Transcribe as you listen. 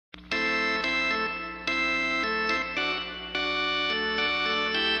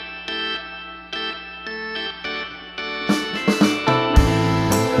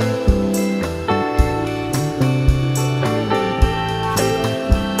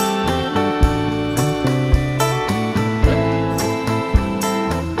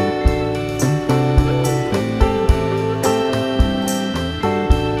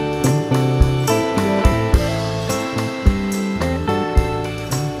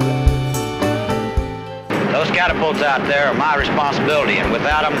catapults out there are my responsibility, and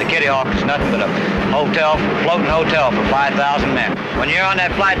without them, the Kitty Hawk is nothing but a hotel, floating hotel for 5,000 men. When you're on that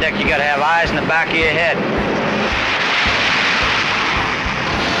flight deck, you got to have eyes in the back of your head.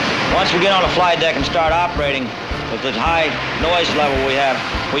 Once we get on the flight deck and start operating with the high noise level we have,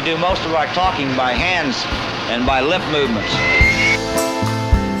 we do most of our talking by hands and by lip movements.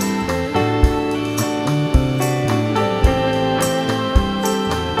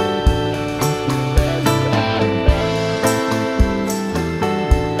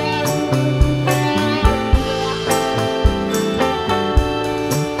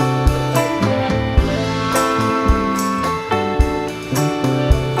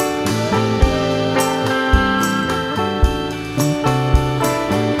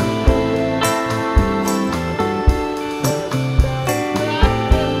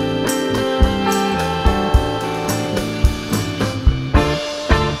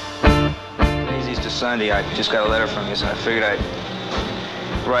 Sunday, I just got a letter from you, so I figured I'd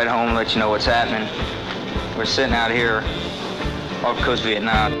write home and let you know what's happening. We're sitting out here off coast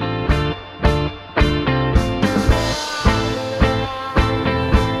Vietnam.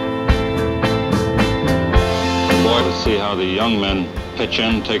 Boy, to see how the young men pitch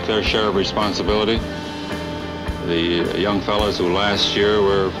in, take their share of responsibility. The young fellows who last year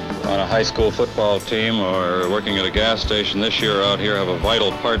were on a high school football team or working at a gas station this year out here have a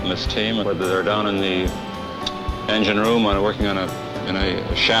vital part in this team. Whether they're down in the engine room or working in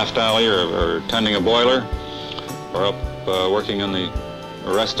a shaft alley or tending a boiler or up working in the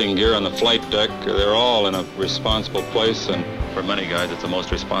arresting gear on the flight deck, they're all in a responsible place, and for many guys it's the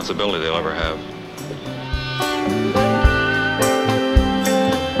most responsibility they'll ever have.